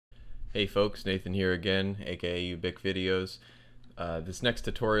Hey folks, Nathan here again, aka Ubiq Videos. This next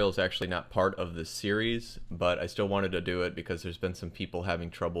tutorial is actually not part of the series, but I still wanted to do it because there's been some people having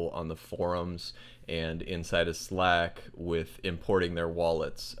trouble on the forums and inside of Slack with importing their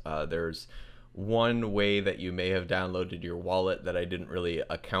wallets. There's one way that you may have downloaded your wallet that I didn't really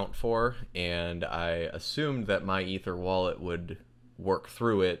account for, and I assumed that my Ether wallet would work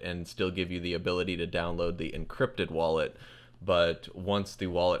through it and still give you the ability to download the encrypted wallet. But once the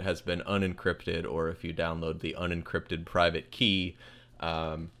wallet has been unencrypted, or if you download the unencrypted private key,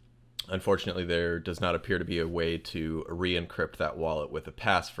 unfortunately there does not appear to be a way to re-encrypt that wallet with a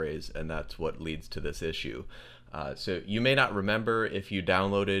passphrase, and that's what leads to this issue. So you may not remember if you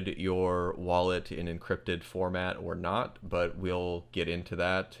downloaded your wallet in encrypted format or not, but we'll get into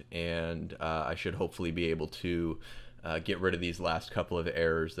that, and I should hopefully be able to get rid of these last couple of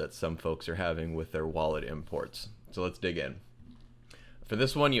errors that some folks are having with their wallet imports. So let's dig in. For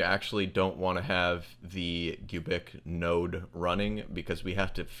this one, you actually don't want to have the Gubiq node running because we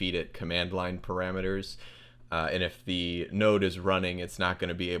have to feed it command line parameters. And if the node is running, it's not going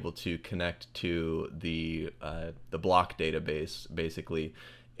to be able to connect to the block database, basically.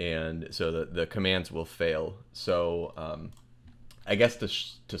 And so the commands will fail. So I guess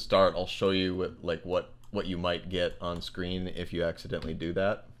to start, I'll show you what you might get on screen if you accidentally do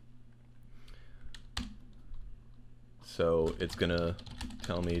that. So it's gonna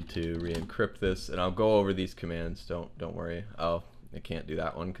tell me to re-encrypt this, and I'll go over these commands. Don't worry. Oh, I can't do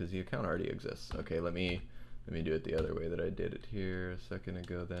that one because the account already exists. Okay, let me do it the other way that I did it here a second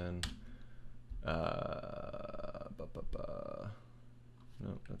ago. Then, no,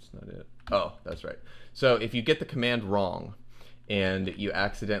 that's not it. Oh, that's right. So if you get the command wrong, and you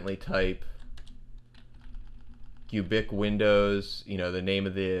accidentally type Gubiq Windows, the name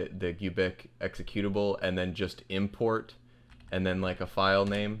of the Gubiq executable, and then just import, and then like a file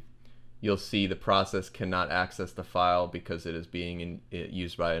name, you'll see the process cannot access the file because it is being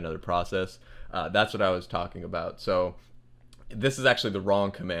used by another process. That's what I was talking about. So this is actually the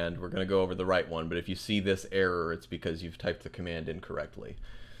wrong command. We're going to go over the right one, but if you see this error, it's because you've typed the command incorrectly.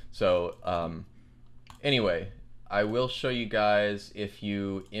 So anyway, I will show you guys, if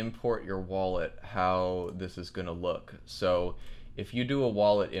you import your wallet, how this is going to look. So if you do a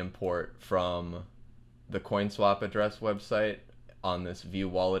wallet import from the CoinSwap address website on this View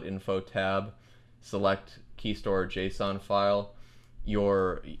Wallet Info tab, select key store JSON file,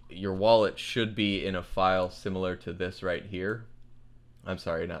 your wallet should be in a file similar to this right here. I'm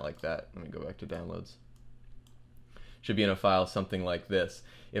sorry, not like that. Let me go back to downloads. Should be in a file something like this.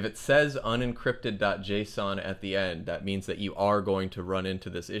 If it says unencrypted.json at the end, that means that you are going to run into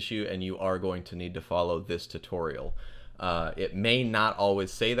this issue and you are going to need to follow this tutorial. It may not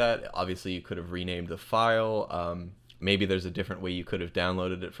always say that. Obviously, you could have renamed the file. Maybe there's a different way you could have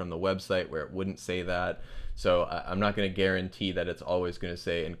downloaded it from the website where it wouldn't say that. So I'm not going to guarantee that it's always going to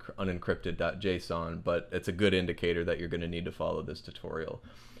say unencrypted.json, but it's a good indicator that you're going to need to follow this tutorial.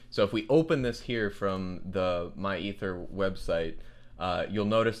 So if we open this here from the MyEther website, you'll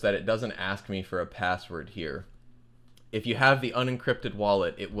notice that it doesn't ask me for a password here. If you have the unencrypted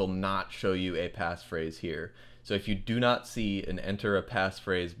wallet, it will not show you a passphrase here. So if you do not see an enter a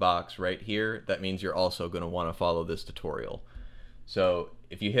passphrase box right here, that means you're also going to want to follow this tutorial. So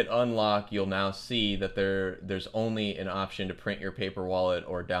if you hit unlock, you'll now see that there's only an option to print your paper wallet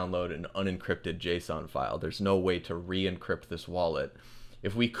or download an unencrypted JSON file. There's no way to re-encrypt this wallet.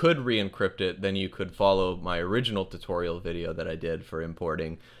 If we could re-encrypt it, then you could follow my original tutorial video that I did for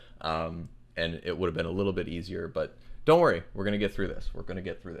importing, and it would have been a little bit easier, but don't worry, we're going to get through this. We're going to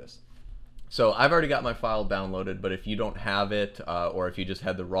get through this. So I've already got my file downloaded, but if you don't have it, or if you just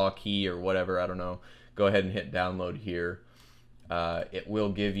had the raw key or whatever, I don't know, go ahead and hit download here. It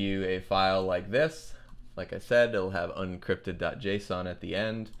will give you a file like this. Like I said, it'll have unencrypted.json at the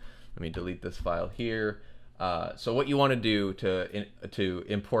end. Let me delete this file here. So what you want to do to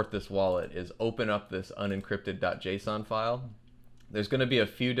import this wallet is open up this unencrypted.json file. There's going to be a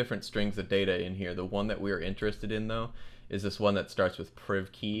few different strings of data in here. The one that we're interested in, though, is this one that starts with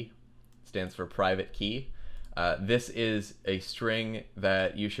priv key. It stands for private key. This is a string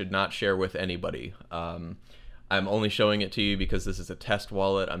that you should not share with anybody. I'm only showing it to you because this is a test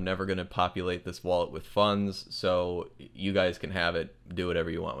wallet. I'm never going to populate this wallet with funds, so you guys can have it, do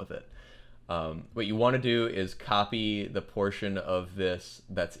whatever you want with it. What you want to do is copy the portion of this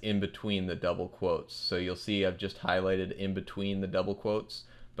that's in between the double quotes. So you'll see I've just highlighted in between the double quotes,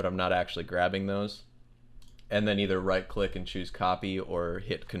 but I'm not actually grabbing those. And then either right click and choose copy or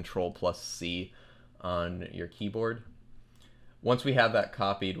hit Control+C on your keyboard. Once we have that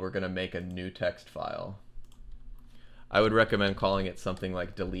copied, we're going to make a new text file. I would recommend calling it something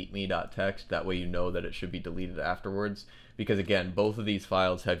like deleteme.txt. That way you know that it should be deleted afterwards. Because again, both of these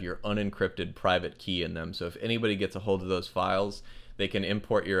files have your unencrypted private key in them. So if anybody gets a hold of those files, they can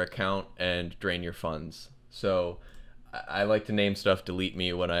import your account and drain your funds. So I like to name stuff delete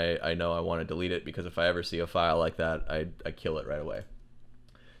me when I know I want to delete it, because if I ever see a file like that, I kill it right away.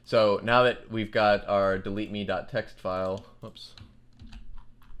 So now that we've got our deleteme.txt file, whoops,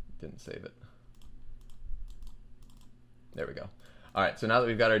 didn't save it. There we go. All right, so now that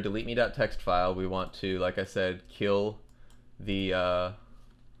we've got our deleteme.txt file, we want to, like I said, kill the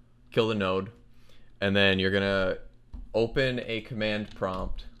node, and then you're gonna open a command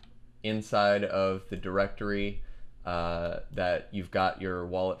prompt inside of the directory that you've got your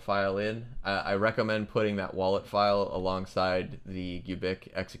wallet file in. I recommend putting that wallet file alongside the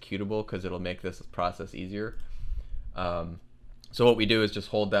Gubiq executable, because it'll make this process easier. So what we do is just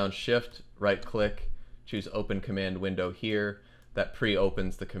hold down Shift, right click, choose Open Command Window here. That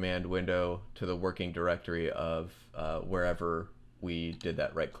pre-opens the command window to the working directory of wherever we did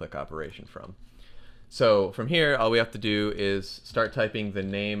that right click operation from. So from here, all we have to do is start typing the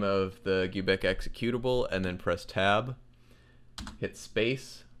name of the Gubiq executable and then press tab, hit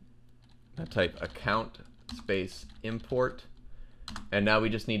space, now type account space import, and now we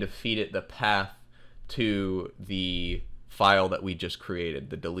just need to feed it the path to the file that we just created,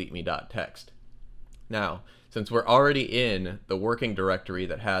 the deleteme.txt. Now, since we're already in the working directory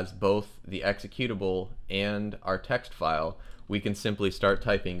that has both the executable and our text file, we can simply start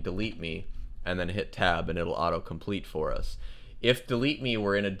typing delete me and then hit tab, and it'll auto-complete for us. If delete me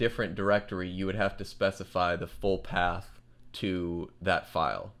were in a different directory, you would have to specify the full path to that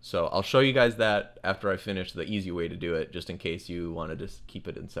file. So I'll show you guys that after I finish the easy way to do it, just in case you wanted to keep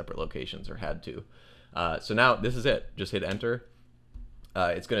it in separate locations or had to. So now this is it. Just hit enter.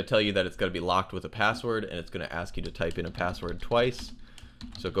 It's going to tell you that it's going to be locked with a password, and it's going to ask you to type in a password twice.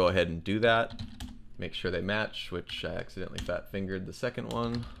 So go ahead and do that. Make sure they match, which I accidentally fat-fingered the second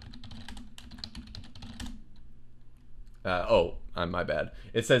one. My bad.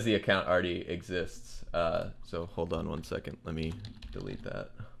 It says the account already exists. So hold on one second. Let me delete that.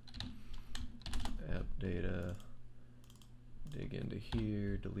 App data. Dig into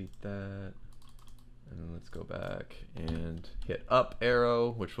here. Delete that. And then let's go back and hit up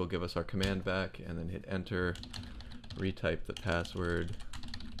arrow, which will give us our command back, and then hit enter. Retype the password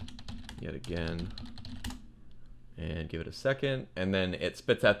yet again. And give it a second, and then it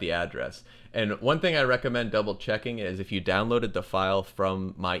spits out the address. And one thing I recommend double checking is if you downloaded the file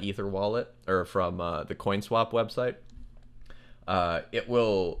from my Ether wallet or from the CoinSwap website,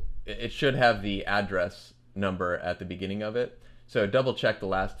 it should have the address number at the beginning of it. So double check the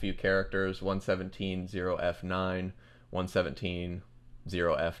last few characters, 117.0F9,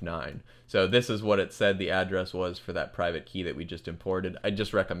 117.0F9. So this is what it said the address was for that private key that we just imported. I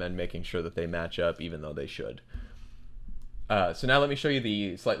just recommend making sure that they match up, even though they should. So now let me show you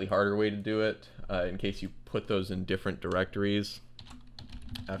the slightly harder way to do it, in case you put those in different directories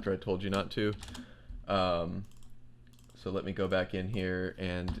after I told you not to. So let me go back in here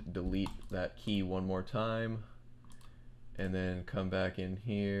and delete that key one more time, and then come back in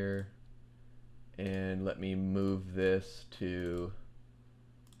here and let me move this to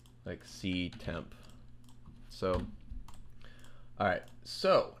like C temp. So, all right,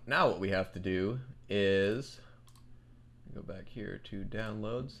 so now what we have to do is go back here to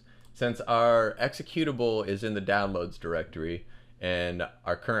downloads. Since our executable is in the downloads directory and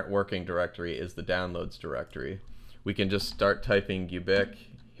our current working directory is the downloads directory, we can just start typing Gubiq,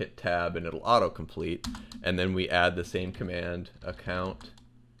 hit tab, and it'll autocomplete, and then we add the same command, account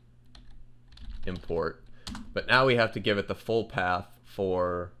import. But now we have to give it the full path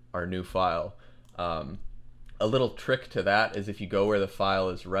for our new file. A little trick to that is if you go where the file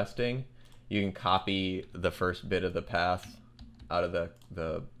is resting, you can copy the first bit of the path out of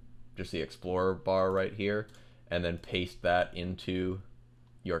just the Explorer bar right here, and then paste that into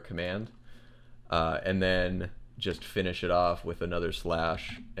your command, and then just finish it off with another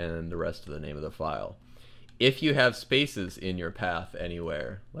slash and the rest of the name of the file. If you have spaces in your path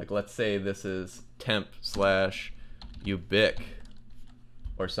anywhere, like let's say this is temp/ubiq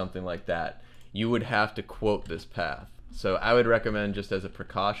or something like that, you would have to quote this path. So I would recommend, just as a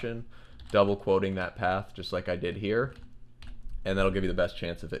precaution, double quoting that path just like I did here, and that'll give you the best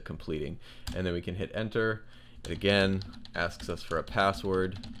chance of it completing. And then we can hit enter. It again asks us for a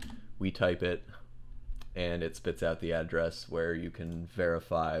password. We type it, and it spits out the address where you can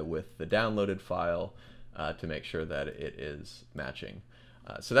verify with the downloaded file to make sure that it is matching.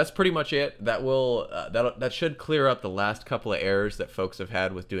 So that's pretty much it. That should clear up the last couple of errors that folks have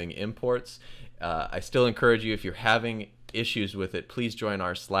had with doing imports. I still encourage you, if you're having issues with it, please join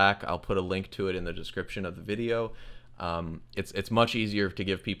our Slack. I'll put a link to it in the description of the video. It's much easier to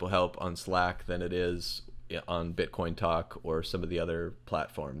give people help on Slack than it is on Bitcoin Talk or some of the other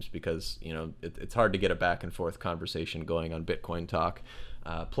platforms, because it's hard to get a back and forth conversation going on Bitcoin Talk.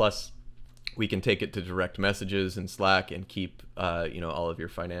 Plus, we can take it to direct messages in Slack and keep all of your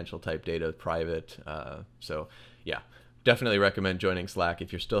financial type data private. So yeah, definitely recommend joining Slack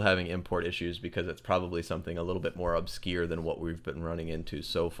if you're still having import issues, because it's probably something a little bit more obscure than what we've been running into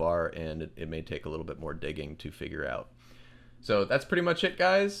so far, and it may take a little bit more digging to figure out. So that's pretty much it,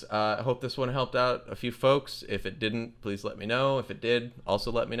 guys. I hope this one helped out a few folks. If it didn't, please let me know. If it did,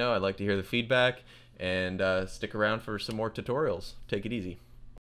 also let me know. I'd like to hear the feedback, and stick around for some more tutorials. Take it easy.